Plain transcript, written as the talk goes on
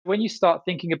when you start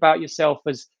thinking about yourself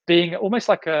as being almost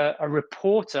like a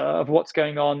reporter of what's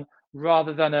going on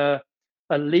rather than a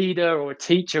leader or a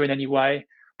teacher in any way,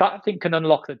 that I think can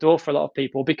unlock the door for a lot of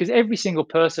people, because every single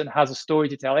person has a story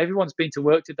to tell. Everyone's been to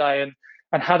work today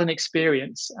and had an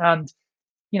experience. And,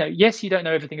 yes, you don't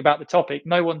know everything about the topic.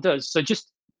 No one does. So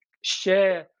just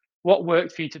share what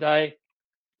worked for you today,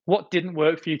 what didn't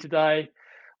work for you today,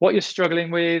 what you're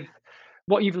struggling with,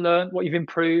 what you've learned, what you've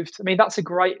improved. I mean, that's a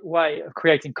great way of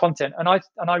creating content. And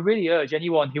I really urge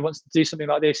anyone who wants to do something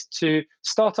like this to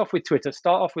start off with Twitter,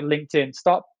 start off with LinkedIn,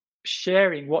 start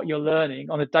sharing what you're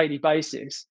learning on a daily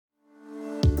basis.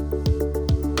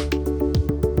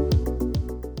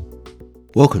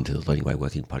 Welcome to the Learning Way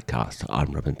Working podcast.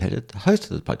 I'm Robin Pettit, the host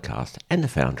of the podcast and the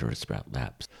founder of Sprout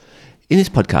Labs. In this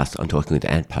podcast, I'm talking with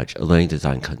Ant Pudge, a learning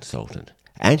design consultant.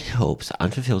 Ant helps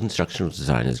unfulfilled instructional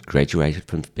designers graduated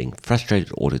from being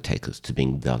frustrated order takers to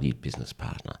being valued business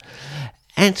partner.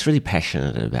 Ant's really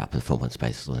passionate about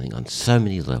performance-based learning on so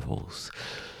many levels.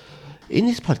 In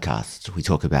this podcast, we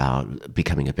talk about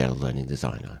becoming a better learning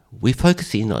designer. We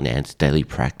focus in on Ant's daily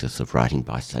practice of writing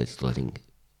bite-sized learning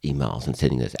emails and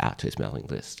sending those out to his mailing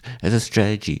list as a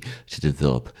strategy to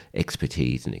develop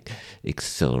expertise and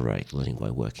accelerate learning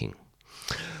by working.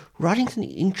 Writing's an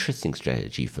interesting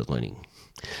strategy for learning.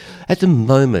 At the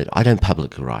moment, I don't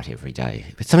publicly write every day.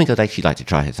 It's something I'd actually like to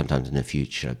try sometimes in the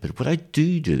future. But what I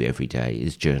do every day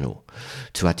is journal,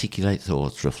 to articulate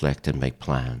thoughts, reflect and make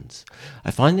plans. I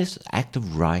find this act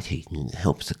of writing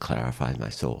helps to clarify my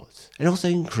thoughts and also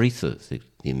increases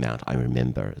the amount I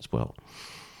remember as well.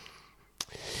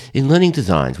 In learning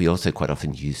designs, we also quite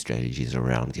often use strategies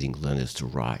around getting learners to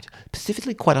write,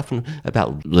 specifically quite often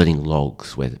about learning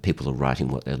logs, where people are writing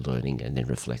what they're learning and then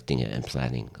reflecting it and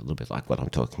planning, a little bit like what I'm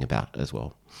talking about as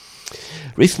well.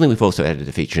 Recently, we've also added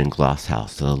a feature in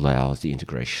Glasshouse that allows the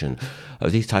integration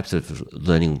of these types of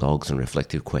learning logs and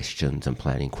reflective questions and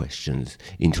planning questions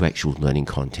into actual learning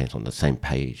content on the same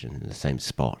page and in the same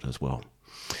spot as well.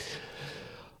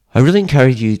 I really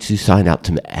encourage you to sign up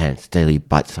to Ant's daily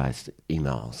bite-sized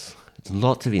emails. There's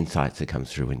lots of insights that come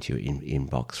through into your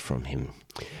inbox from him.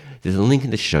 There's a link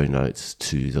in the show notes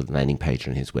to the landing page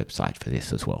on his website for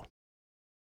this as well.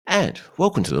 Ant,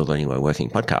 welcome to the Learning Way Working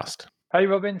podcast. Hey,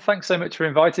 Robin, thanks so much for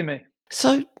inviting me.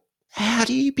 So, how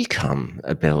do you become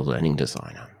a better learning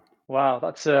designer? Wow,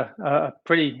 that's a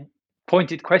pretty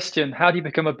pointed question. How do you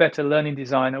become a better learning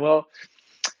designer? Well,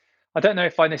 I don't know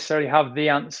if I necessarily have the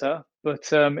answer,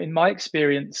 but in my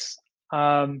experience,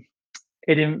 it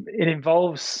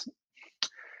involves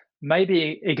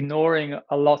maybe ignoring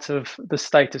a lot of the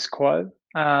status quo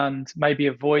and maybe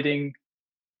avoiding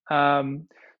some.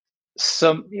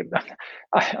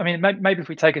 I mean, maybe if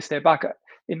we take a step back,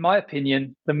 in my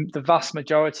opinion, the vast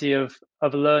majority of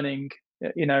learning,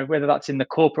 whether that's in the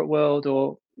corporate world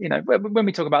or when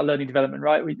we talk about learning development,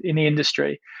 right, in the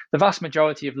industry, the vast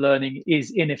majority of learning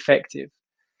is ineffective.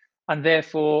 And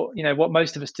therefore, what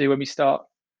most of us do when we start,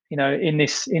 in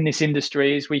this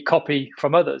industry is we copy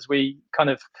from others. We kind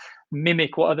of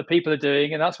mimic what other people are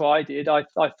doing, and that's what I did. I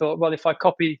thought, well, if I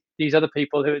copy these other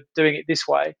people who are doing it this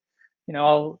way,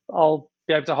 I'll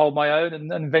be able to hold my own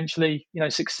and eventually,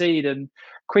 succeed. And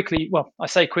quickly, well, I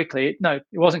say quickly, no,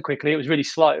 it wasn't quickly. It was really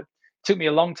slow. It took me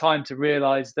a long time to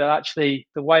realize that actually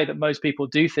the way that most people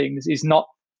do things is not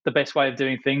the best way of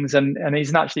doing things, and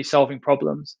isn't actually solving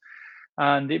problems.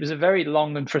 And it was a very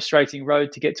long and frustrating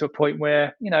road to get to a point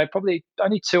where, probably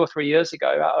only 2 or 3 years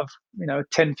ago, out of, a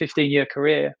 10, 15-year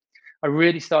career, I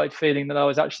really started feeling that I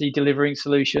was actually delivering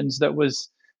solutions that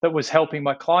was helping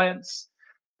my clients,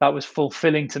 that was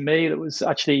fulfilling to me, that was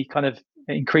actually kind of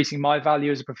increasing my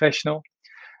value as a professional.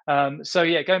 So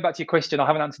yeah, going back to your question, I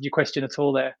haven't answered your question at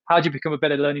all there. How do you become a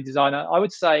better learning designer? I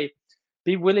would say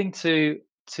be willing to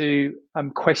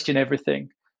question everything.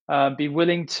 Be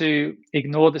willing to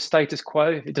ignore the status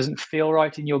quo if it doesn't feel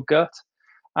right in your gut,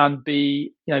 and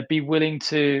be willing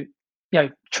to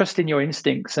trust in your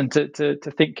instincts and to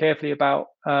think carefully about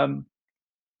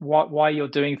why you're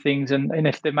doing things, and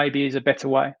if there maybe is a better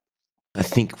way. I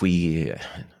think we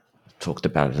talked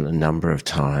about it a number of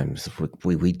times.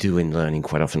 We do in learning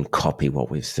quite often copy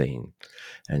what we've seen.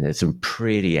 And there's some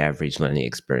pretty average learning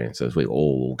experiences we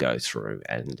all go through,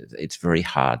 and it's very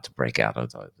hard to break out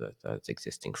of those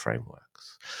existing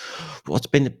frameworks. What's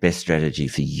been the best strategy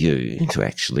for you to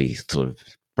actually sort of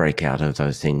break out of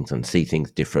those things and see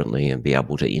things differently and be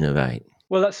able to innovate?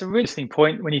 Well, that's a really interesting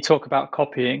point when you talk about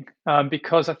copying,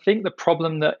 because I think the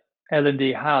problem that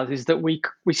L&D has is that we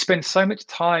spend so much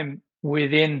time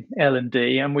within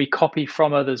L&D and we copy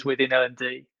from others within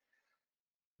L&D.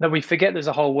 that we forget there's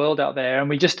a whole world out there, and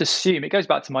we just assume, it goes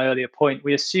back to my earlier point,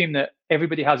 we assume that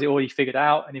everybody has it already figured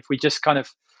out, and if we just kind of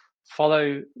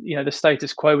follow, the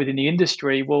status quo within the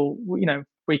industry, well,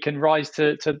 we can rise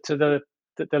to the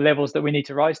levels that we need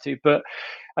to rise to. But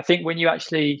I think when you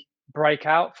actually break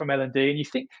out from L&D and you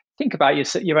think about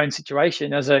your own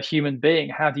situation as a human being,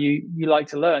 how do you like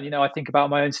to learn? I think about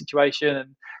my own situation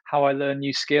and how I learn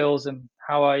new skills, and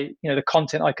how the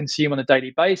content I consume on a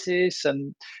daily basis,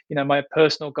 and my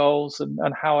personal goals,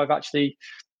 and how I've actually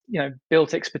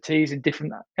built expertise in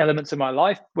different elements of my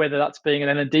life, whether that's being an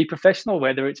L&D professional,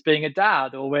 whether it's being a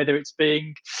dad, or whether it's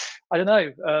being, I don't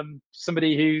know,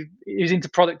 somebody who's into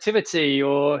productivity,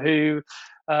 or who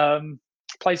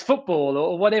plays football,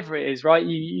 or whatever it is, right?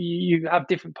 You have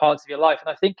different parts of your life, and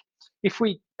I think if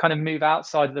we kind of move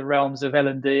outside of the realms of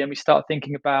L&D and we start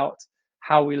thinking about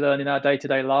how we learn in our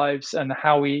day-to-day lives, and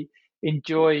how we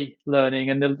enjoy learning,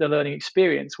 and the learning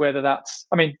experience, whether that's,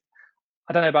 I mean,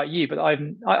 I don't know about you, but I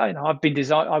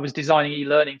was designing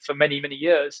e-learning for many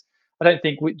years. I don't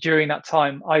think during that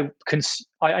time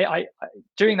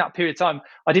during that period of time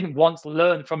I didn't once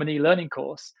learn from an e-learning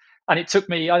course, and it took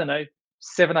me, I don't know,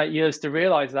 7-8 years to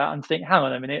realize that and think, hang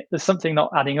on a minute, there's something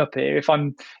not adding up here. If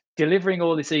I'm delivering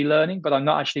all this e-learning, but I'm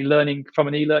not actually learning from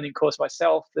an e-learning course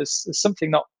myself, there's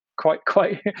something not quite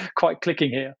quite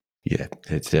clicking here. Yeah,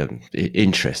 it's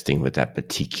interesting with that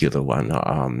particular one.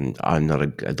 I'm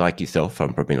not like yourself.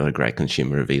 I'm probably not a great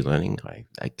consumer of e-learning. I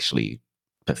actually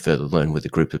prefer to learn with a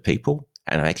group of people,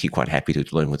 and I'm actually quite happy to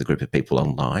learn with a group of people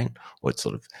online, or it's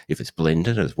sort of, if it's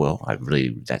blended as well.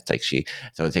 It's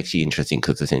actually interesting,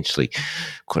 because essentially,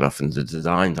 quite often the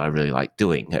designs I really like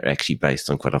doing are actually based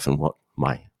on quite often what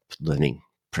my learning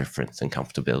preference and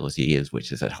comfortability is, which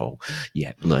is that whole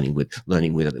learning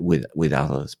with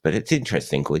others. But it's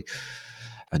interesting.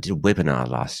 I did a webinar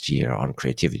last year on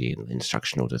creativity and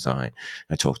instructional design.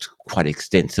 I talked quite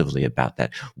extensively about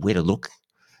that, where to look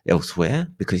elsewhere,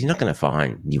 because you're not going to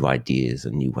find new ideas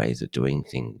and new ways of doing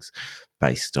things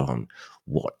based on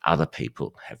what other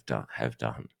people have done.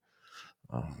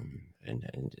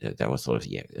 And that was sort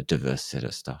of a diverse set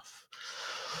of stuff.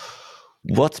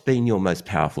 What's been your most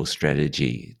powerful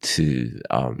strategy to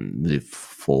move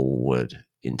forward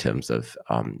in terms of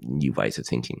new ways of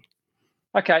thinking?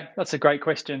 Okay, that's a great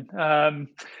question.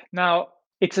 Now,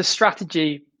 it's a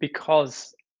strategy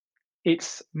because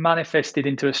it's manifested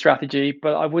into a strategy,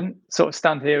 but I wouldn't sort of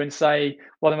stand here and say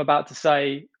what I'm about to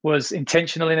say was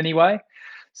intentional in any way.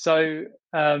 So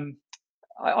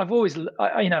I've always,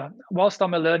 whilst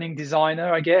I'm a learning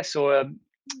designer, I guess, or a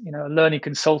learning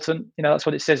consultant, that's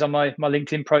what it says on my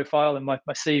LinkedIn profile and my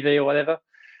CV or whatever.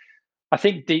 I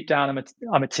think deep down,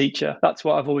 I'm a teacher. That's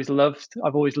what I've always loved.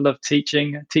 I've always loved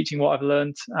teaching what I've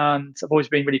learned, and I've always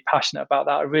been really passionate about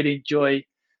that. I really enjoy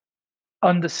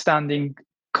understanding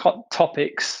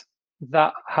topics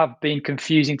that have been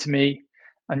confusing to me,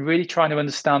 and really trying to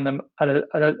understand them at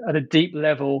a deep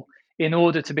level, in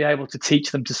order to be able to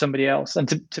teach them to somebody else, and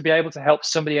to be able to help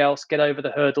somebody else get over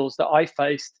the hurdles that I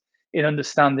faced in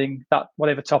understanding that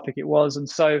whatever topic it was. And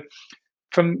so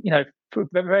from from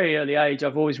a very early age,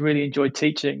 I've always really enjoyed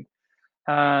teaching.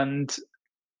 And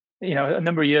a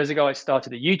number of years ago, I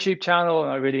started a YouTube channel,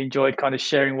 and I really enjoyed kind of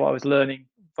sharing what I was learning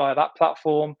via that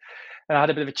platform. And I had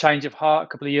a bit of a change of heart a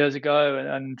couple of years ago,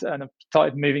 and I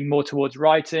started moving more towards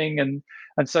writing. And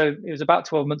so it was about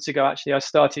 12 months ago, actually, I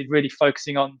started really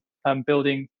focusing on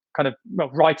building kind of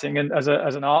writing, and as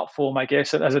an art form, I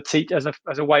guess, as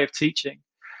a way of teaching,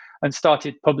 and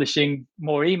started publishing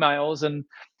more emails, and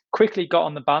quickly got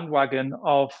on the bandwagon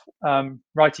of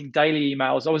writing daily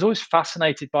emails. I was always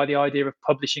fascinated by the idea of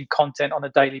publishing content on a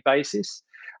daily basis.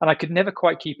 And I could never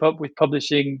quite keep up with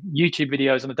publishing YouTube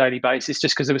videos on a daily basis,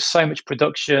 just because there was so much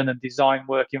production and design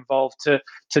work involved to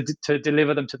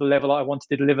deliver them to the level I wanted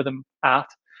to deliver them at.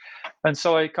 And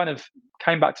so I kind of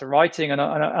came back to writing, and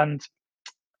I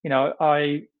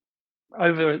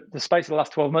over the space of the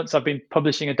last 12 months, I've been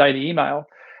publishing a daily email.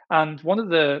 And one of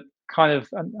the kind of,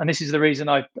 and this is the reason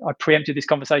I preempted this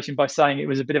conversation by saying it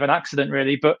was a bit of an accident,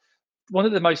 really, but one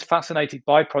of the most fascinating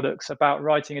byproducts about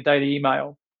writing a daily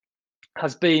email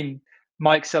has been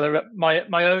my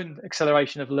own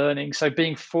acceleration of learning. So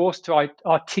being forced to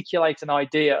articulate an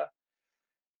idea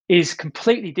is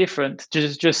completely different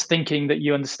to just thinking that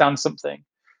you understand something.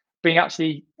 Being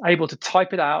actually able to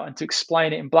type it out and to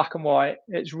explain it in black and white,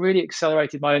 it's really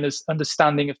accelerated my own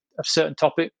understanding of certain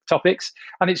topics.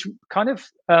 And it's kind of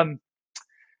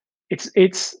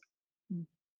it's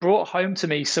brought home to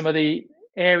me some of the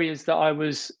areas that I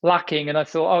was lacking, and I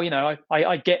thought, oh,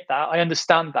 I get that, I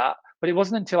understand that. But it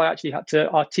wasn't until I actually had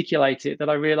to articulate it that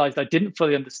I realized I didn't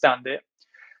fully understand it.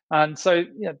 And so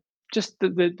just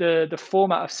the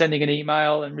format of sending an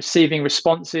email and receiving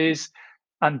responses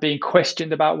and being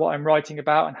questioned about what I'm writing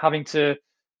about and having to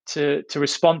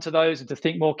respond to those and to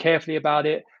think more carefully about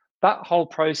it. That whole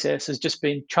process has just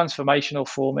been transformational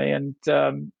for me, and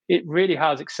it really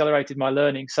has accelerated my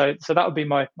learning. So that would be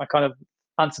my kind of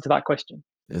answer to that question.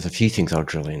 There's a few things I'll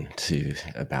drill into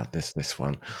about this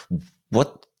one.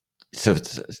 What so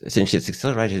it's essentially it's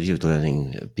accelerated your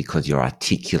learning because you're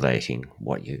articulating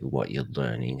what you're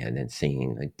learning and then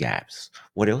seeing the gaps.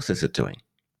 What else is it doing?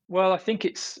 Well, I think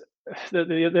it's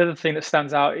the other thing that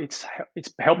stands out. It's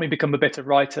helped me become a better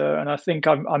writer, and I think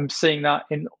I'm seeing that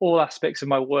in all aspects of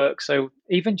my work. So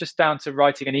even just down to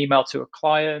writing an email to a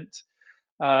client,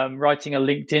 writing a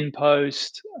LinkedIn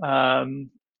post, when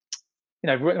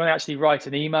I actually write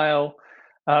an email,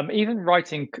 even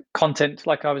writing content,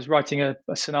 like I was writing a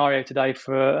scenario today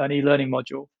for an e-learning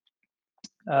module.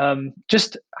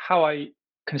 Just how I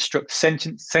construct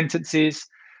sentences,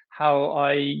 how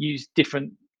I use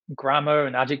different grammar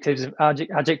and adjectives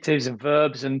and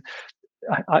verbs, and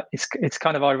it's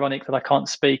kind of ironic that I can't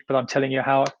speak, but I'm telling you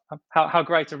how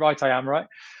great a writer I am, right?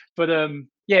 But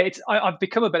yeah, I've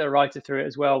become a better writer through it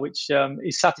as well, which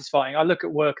is satisfying. I look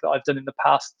at work that I've done in the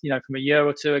past, from a year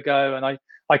or two ago, and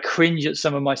I cringe at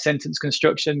some of my sentence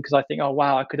construction because I think, oh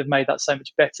wow, I could have made that so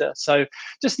much better. So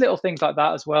just little things like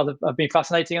that as well have been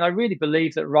fascinating, and I really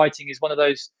believe that writing is one of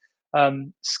those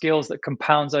skills that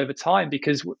compounds over time,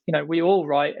 because we all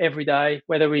write every day,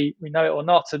 whether we know it or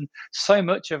not, and so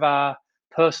much of our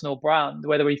personal brand,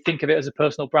 whether we think of it as a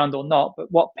personal brand or not, but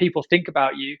what people think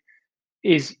about you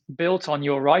is built on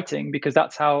your writing, because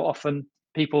that's how often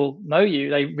people know you.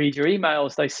 They read your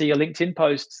emails, they see your LinkedIn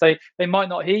posts, they might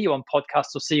not hear you on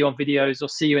podcasts or see you on videos or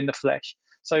see you in the flesh.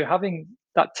 So having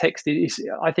that text is,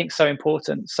 I think, so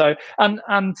important. So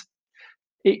and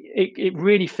it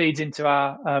really feeds into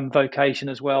our vocation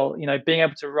as well. Being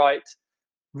able to write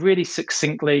really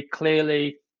succinctly,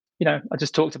 clearly. I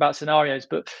just talked about scenarios,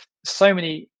 but so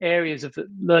many areas of the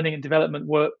learning and development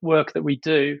work that we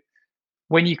do,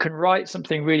 when you can write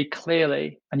something really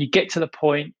clearly and you get to the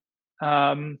point,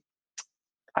 I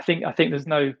think there's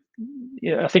no,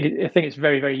 I think it's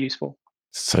very, very useful.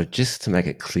 So just to make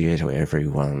it clear to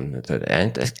everyone that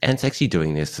Ant's actually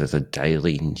doing this as a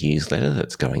daily newsletter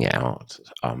that's going out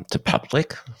to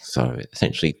public. So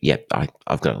essentially,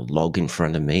 I've got a log in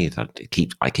front of me that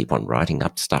I keep on writing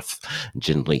up stuff.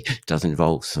 Generally, does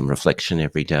involve some reflection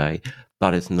every day,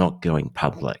 but it's not going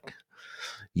public.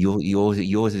 Yours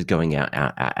is going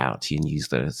out to your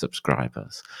newsletter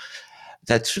subscribers.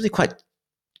 That's really quite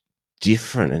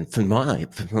different, and from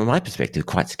my perspective,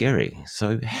 quite scary.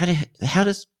 So how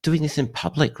does doing this in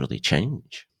public really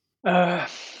change? I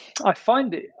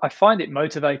find it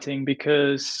motivating,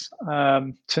 because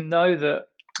to know that,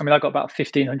 I've got about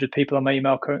 1,500 people on my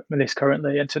email list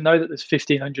currently, and to know that there's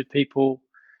 1,500 people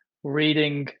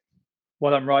reading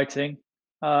what I'm writing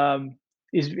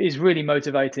is really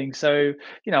motivating. So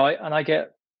I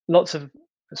get lots of,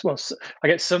 as well. I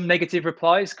get some negative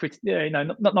replies,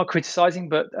 not criticizing,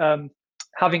 but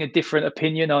having a different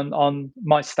opinion on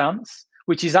my stance,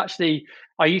 which is actually,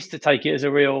 I used to take it as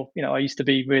a real, I used to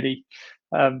be really,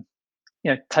 um,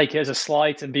 take it as a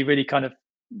slight and be really kind of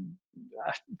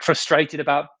frustrated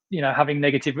about having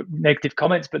negative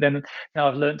comments. But then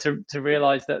I've learned to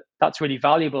realize that that's really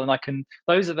valuable, and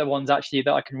those are the ones actually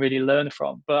that I can really learn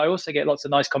from. But I also get lots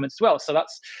of nice comments as well, so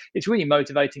it's really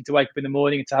motivating to wake up in the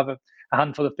morning and to have a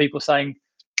handful of people saying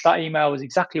that email was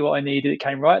exactly what I needed, it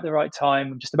came right at the right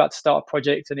time, I'm just about to start a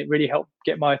project, and it really helped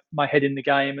get my head in the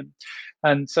game.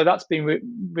 And so that's been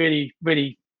really,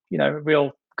 really, a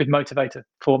real good motivator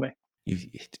for me.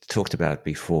 You've talked about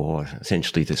before,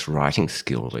 essentially this writing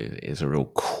skill is a real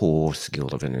core skill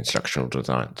of an instructional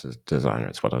designer.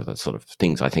 It's one of the sort of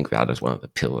things I think about as one of the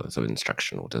pillars of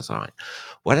instructional design.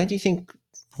 Why don't you think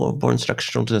more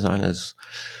instructional designers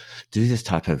do this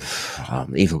type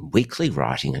of even weekly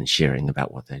writing and sharing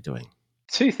about what they're doing?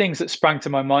 Two things that sprang to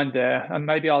my mind there, and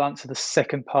maybe I'll answer the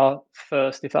second part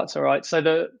first, if that's all right. So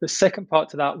the second part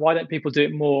to that, why don't people do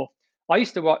it more? I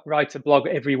used to write a blog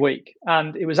every week,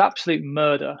 and it was absolute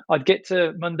murder. I'd get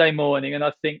to Monday morning and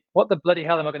I'd think, what the bloody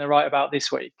hell am I going to write about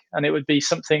this week? And it would be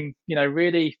something,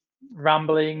 really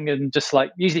rambling, and just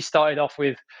like usually started off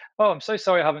with, oh, I'm so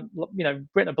sorry I haven't,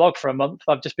 written a blog for a month.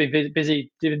 I've just been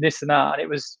busy doing this and that. And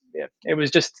it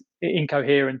was just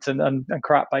incoherent and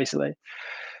crap, basically.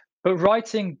 But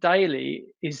writing daily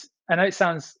is, I know it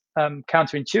sounds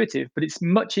counterintuitive, but it's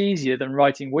much easier than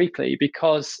writing weekly,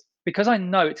 because I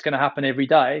know it's going to happen every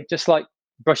day, just like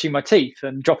brushing my teeth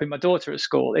and dropping my daughter at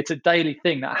school. It's a daily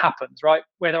thing that happens, right?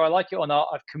 Whether I like it or not,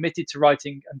 I've committed to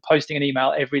writing and posting an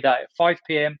email every day at 5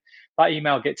 p.m. that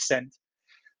email gets sent.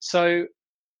 So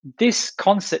this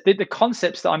concept, the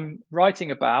concepts that I'm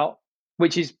writing about,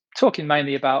 which is talking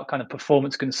mainly about kind of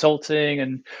performance consulting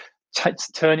and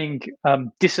turning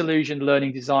disillusioned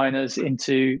learning designers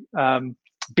into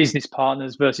business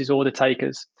partners versus order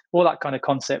takers, all that kind of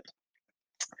concept.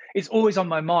 It's always on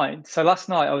my mind. So last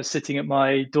night I was sitting at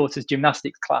my daughter's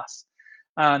gymnastics class,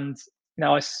 and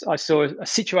I saw a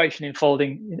situation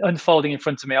unfolding in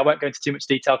front of me. I won't go into too much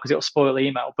detail because it'll spoil the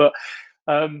email, but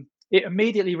it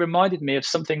immediately reminded me of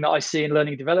something that I see in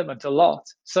learning development a lot.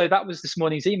 So that was this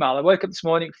morning's email. I woke up this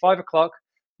morning, 5 o'clock,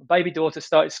 my baby daughter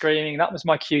started screaming. That was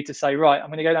my cue to say, right, I'm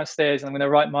going to go downstairs and I'm going to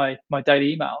write my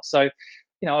daily email. So,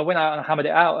 I went out and hammered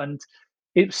it out, and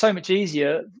it was so much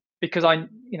easier because I'd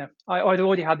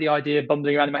already had the idea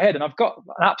bumbling around in my head, and I've got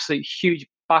an absolute huge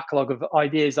backlog of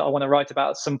ideas that I want to write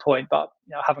about at some point, but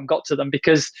I haven't got to them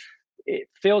because it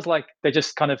feels like they're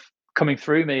just kind of coming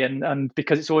through me, and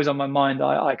because it's always on my mind,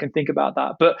 I can think about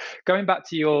that. But going back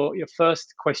to your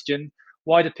first question,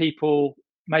 why do people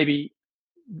maybe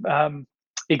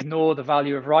ignore the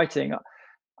value of writing?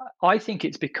 I think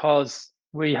it's because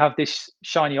we have this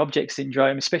shiny object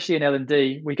syndrome, especially in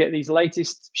L&D. We get these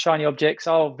latest shiny objects,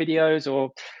 videos or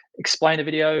explainer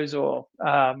videos, or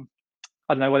I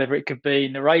don't know, whatever it could be,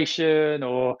 narration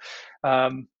or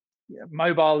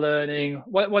mobile learning,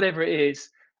 whatever it is,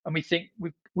 and we think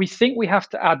we have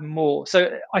to add more. So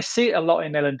I see it a lot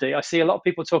in L&D. I see a lot of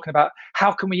people talking about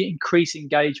how can we increase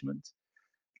engagement,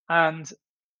 and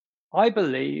I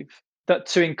believe that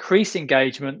to increase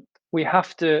engagement, we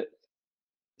have to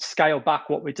scale back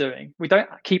what we're doing. We don't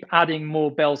keep adding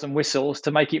more bells and whistles to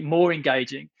make it more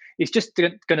engaging. It's just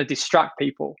going to distract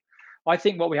people. I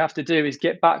think what we have to do is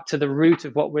get back to the root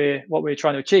of what we're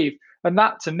trying to achieve, and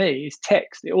that to me is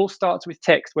text. It all starts with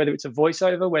text, whether it's a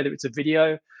voiceover, whether it's a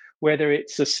video, whether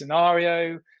it's a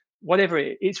scenario, whatever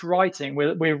it's writing.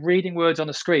 We're reading words on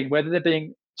a screen, whether they're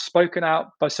being spoken out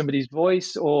by somebody's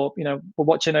voice or we're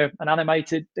watching an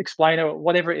animated explainer or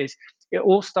whatever it is. It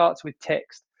all starts with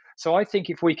text. So I think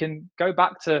if we can go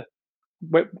back to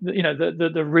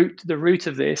the root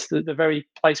of this, the very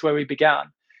place where we began,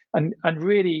 and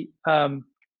really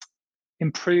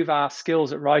improve our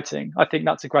skills at writing, I think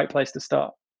that's a great place to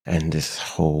start. And this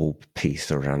whole piece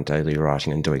around daily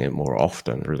writing and doing it more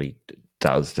often really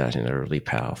does that in a really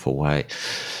powerful way.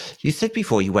 You said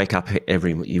before you wake up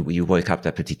you woke up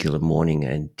that particular morning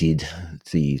and did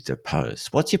the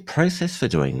post. What's your process for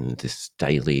doing this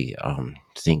daily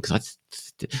thing? Because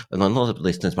and a lot of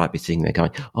listeners might be sitting there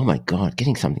going, "Oh my God,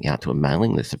 getting something out to a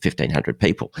mailing list of 1,500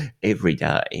 people every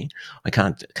day! I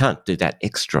can't do that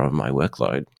extra on my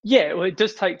workload." Yeah, well, it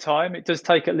does take time. It does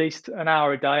take at least an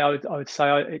hour a day. I would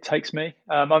say it takes me.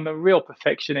 I'm a real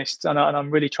perfectionist, and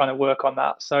I'm really trying to work on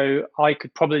that. So I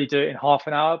could probably do it in half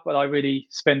an hour, but I really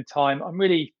spend time. I'm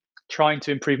really trying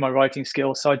to improve my writing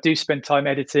skills. So I do spend time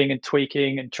editing and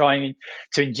tweaking and trying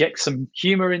to inject some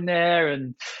humor in there,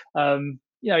 and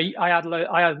I add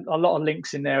a lot of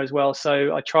links in there as well.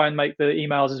 So I try and make the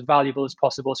emails as valuable as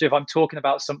possible. So if I'm talking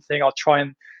about something, I'll try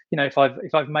and if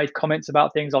I've made comments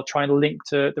about things, I'll try and link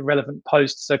to the relevant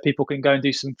posts so people can go and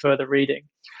do some further reading.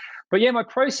 But yeah, my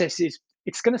process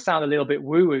it's going to sound a little bit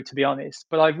woo-woo, to be honest,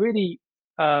 but I really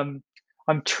I'm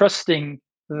trusting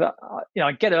that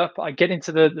I get up, I get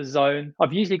into the zone.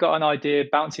 I've usually got an idea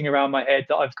bouncing around my head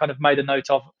that I've kind of made a note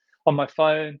of on my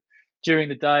phone during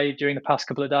the day, during the past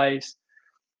couple of days.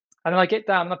 And then I get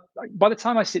down. By the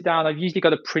time I sit down, I've usually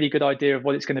got a pretty good idea of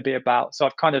what it's going to be about. So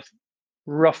I've kind of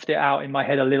roughed it out in my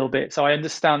head a little bit. So I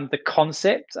understand the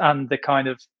concept and the kind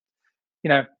of,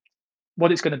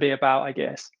 what it's going to be about, I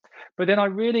guess. But then I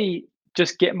really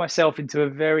just get myself into a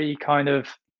very kind of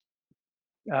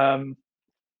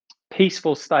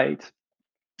peaceful state,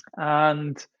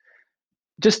 and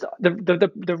just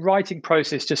the writing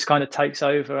process just kind of takes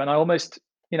over, and I almost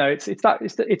it's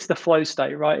the flow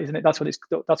state, right? Isn't it? That's what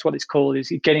it's called,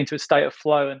 is getting into a state of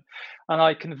flow, and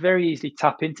I can very easily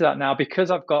tap into that now because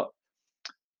I've got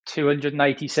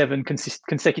 287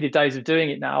 consecutive days of doing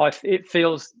it now. It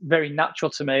feels very natural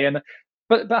to me,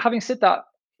 but having said that,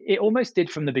 it almost did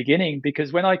from the beginning,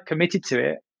 because when I committed to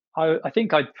it, I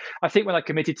think when I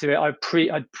committed to it,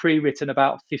 I'd pre-written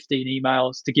about 15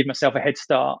 emails to give myself a head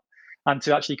start and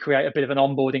to actually create a bit of an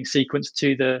onboarding sequence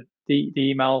to the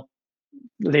email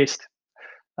list.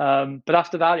 But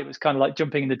after that, it was kind of like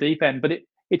jumping in the deep end. But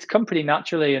it's come pretty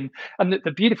naturally, and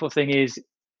the beautiful thing is,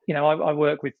 I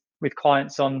work with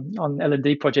clients on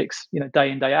L&D projects,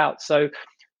 day in, day out. So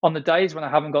on the days when I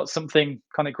haven't got something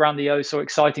kind of grandiose or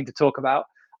exciting to talk about,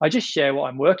 I just share what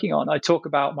I'm working on. I talk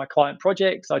about my client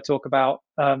projects. I talk about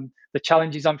the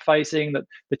challenges I'm facing,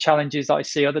 the challenges that I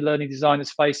see other learning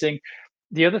designers facing.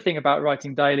 The other thing about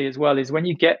writing daily as well is when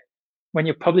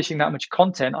you're publishing that much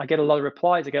content, I get a lot of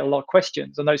replies, I get a lot of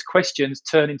questions, and those questions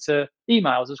turn into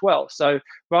emails as well. So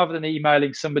rather than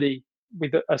emailing somebody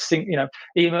with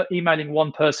emailing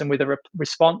one person with a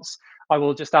response, I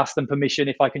will just ask them permission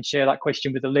if I can share that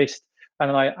question with the list, and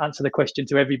then I answer the question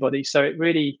to everybody. So it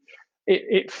really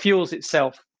it fuels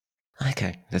itself.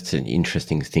 Okay, that's an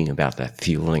interesting thing about that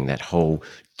fueling. That whole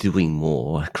doing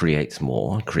more creates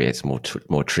more,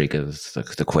 more triggers.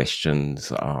 The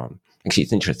questions. Actually,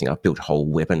 it's interesting. I've built whole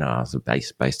webinars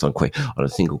based on on a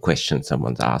single question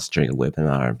someone's asked during a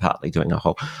webinar, and partly doing a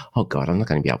whole. Oh God, I'm not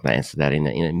going to be able to answer that in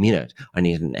a minute. I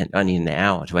need an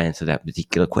hour to answer that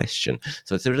particular question.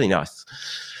 So it's a really nice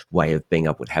way of being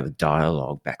able to have a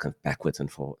dialogue backwards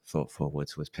and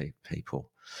forwards with people.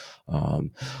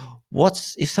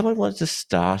 If someone wanted to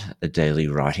start a daily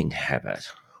writing habit,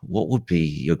 what would be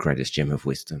your greatest gem of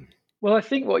wisdom? Well, I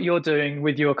think what you're doing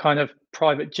with your kind of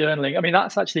private journaling, I mean,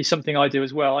 that's actually something I do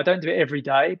as well. I don't do it every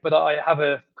day, but I have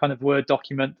a kind of Word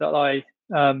document that I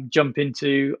jump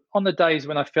into on the days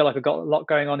when I feel like I've got a lot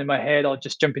going on in my head. I'll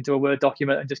just jump into a Word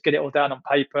document and just get it all down on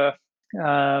paper.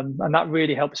 And that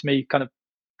really helps me kind of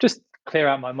just clear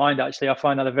out my mind, actually. I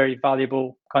find that a very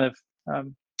valuable kind of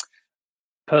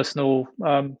personal,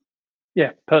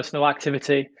 personal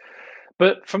activity.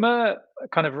 But from a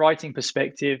kind of writing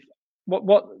perspective,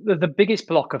 what the biggest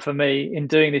blocker for me in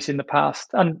doing this in the past,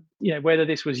 and whether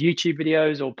this was YouTube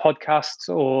videos or podcasts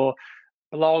or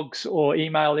blogs or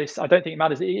email lists, I don't think it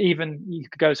matters. Even you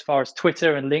could go as far as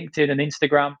Twitter and LinkedIn and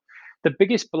Instagram. The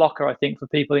biggest blocker, I think, for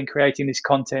people in creating this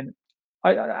content,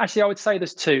 I would say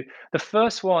there's two. The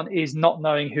first one is not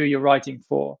knowing who you're writing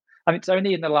for, and it's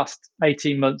only in the last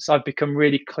 18 months I've become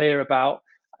really clear about,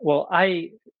 well,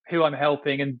 A, who I'm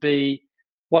helping, and B,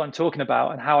 what I'm talking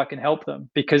about and how I can help them.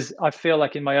 Because I feel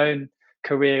like in my own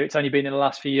career, it's only been in the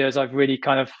last few years I've really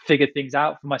kind of figured things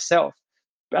out for myself.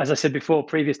 As I said before,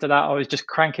 previous to that, I was just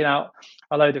cranking out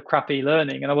a load of crappy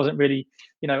learning, and I wasn't really,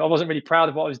 I wasn't really proud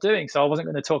of what I was doing, so I wasn't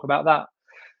going to talk about that.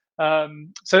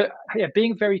 So yeah,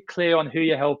 being very clear on who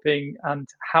you're helping and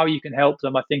how you can help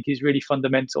them, I think, is really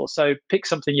fundamental. So pick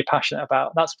something you're passionate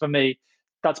about. That's, for me,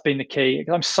 that's been the key.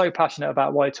 I'm so passionate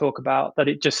about what I talk about that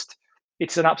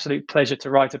it's an absolute pleasure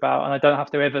to write about, and I don't have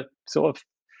to ever sort of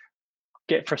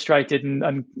get frustrated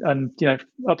and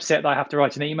upset that I have to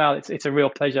write an email. It's a real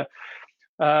pleasure.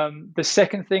 The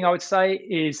second thing I would say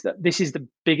is that this is the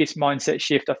biggest mindset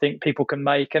shift I think people can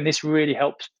make, and this really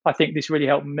helps. I think this really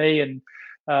helped me, and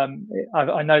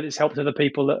I know this helped other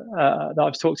people that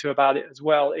I've talked to about it as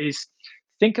well. Is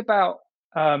think about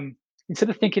instead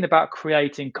of thinking about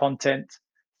creating content,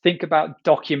 think about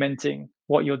documenting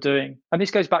what you're doing. And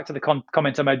this goes back to the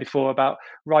comment I made before about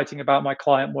writing about my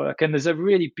client work. And there's a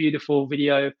really beautiful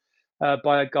video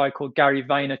by a guy called Gary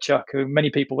Vaynerchuk, who many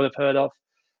people will have heard of.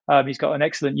 He's got an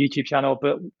excellent YouTube channel,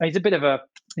 but he's a bit of a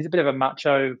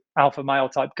macho alpha male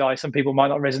type guy. Some people might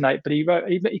not resonate, but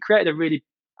he created a really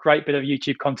great bit of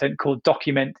YouTube content called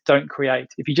Document, Don't Create.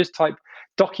 If you just type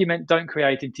Document, Don't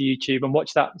Create into YouTube and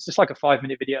watch that, it's just like a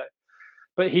 5-minute video.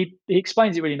 But he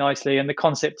explains it really nicely. And the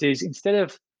concept is, instead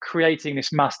of creating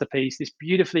this masterpiece, this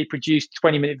beautifully produced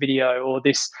 20-minute video, or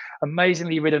this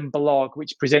amazingly written blog,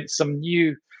 which presents some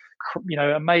new,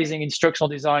 amazing instructional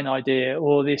design idea,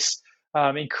 or this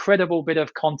incredible bit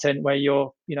of content where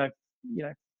you're,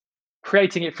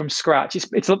 creating it from scratch.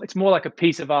 It's more like a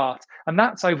piece of art, and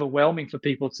that's overwhelming for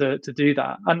people to do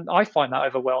that. And I find that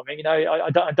overwhelming.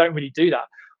 I don't really do that.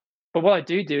 But what I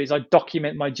do is I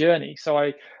document my journey. So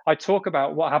I talk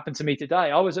about what happened to me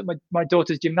today. I was at my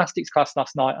daughter's gymnastics class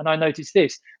last night, and I noticed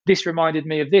this. This reminded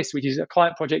me of this, which is a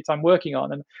client project I'm working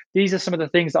on. And these are some of the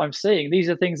things that I'm seeing. These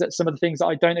are some of the things that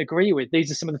I don't agree with.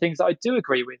 These are some of the things that I do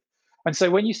agree with. And so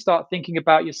when you start thinking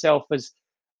about yourself as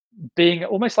being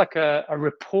almost like a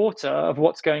reporter of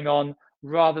what's going on,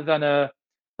 rather than a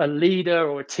leader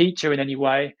or a teacher in any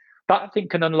way, that I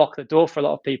think can unlock the door for a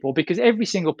lot of people, because every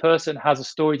single person has a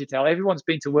story to tell. Everyone's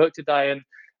been to work today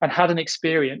and had an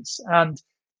experience. And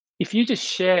if you just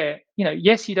share,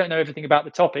 yes, you don't know everything about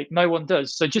the topic. No one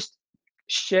does. So just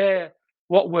share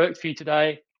what worked for you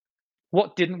today,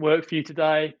 what didn't work for you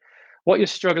today, what you're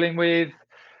struggling with,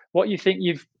 what you think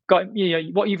you've got,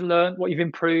 what you've learned, what you've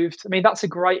improved. I mean, that's a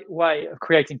great way of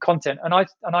creating content. And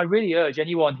I really urge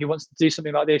anyone who wants to do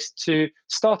something like this to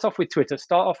start off with Twitter,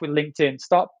 start off with LinkedIn,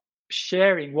 start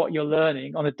sharing what you're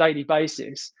learning on a daily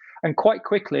basis. And quite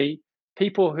quickly,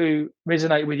 people who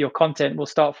resonate with your content will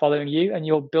start following you, and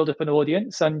you'll build up an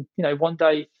audience. And one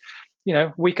day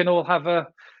we can all have I'm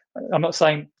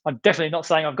definitely not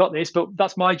saying I've got this, but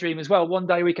that's my dream as well. One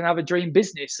day we can have a dream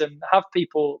business and have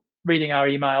people reading our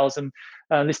emails and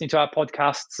listening to our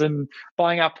podcasts and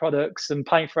buying our products and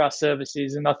paying for our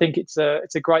services. And I think it's a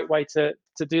great way to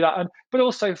do that, but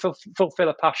also fulfill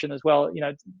a passion as well.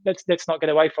 Let's not get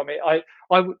away from it. I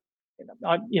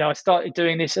started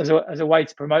doing this as a way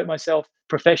to promote myself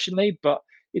professionally, but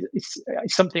it's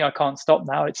something I can't stop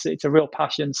now. It's a real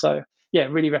passion. So yeah,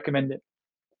 really recommend it.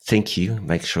 Thank you.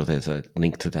 Make sure there's a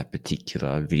link to that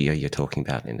particular video you're talking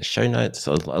about in the show notes,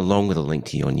 along with a link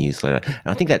to your newsletter. And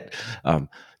I think that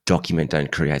Document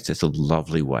Don't creates this a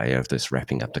lovely way of this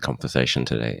wrapping up the conversation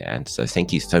today. And so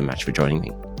thank you so much for joining me.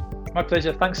 My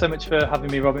pleasure. Thanks so much for having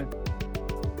me, Robin.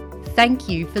 Thank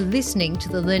you for listening to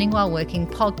the Learning While Working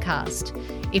podcast.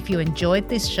 If you enjoyed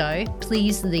this show,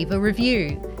 please leave a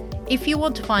review. If you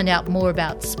want to find out more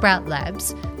about Sprout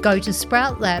Labs, go to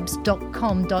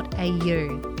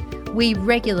sproutlabs.com.au. We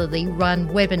regularly run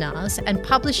webinars and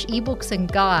publish ebooks and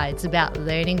guides about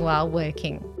learning while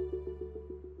working.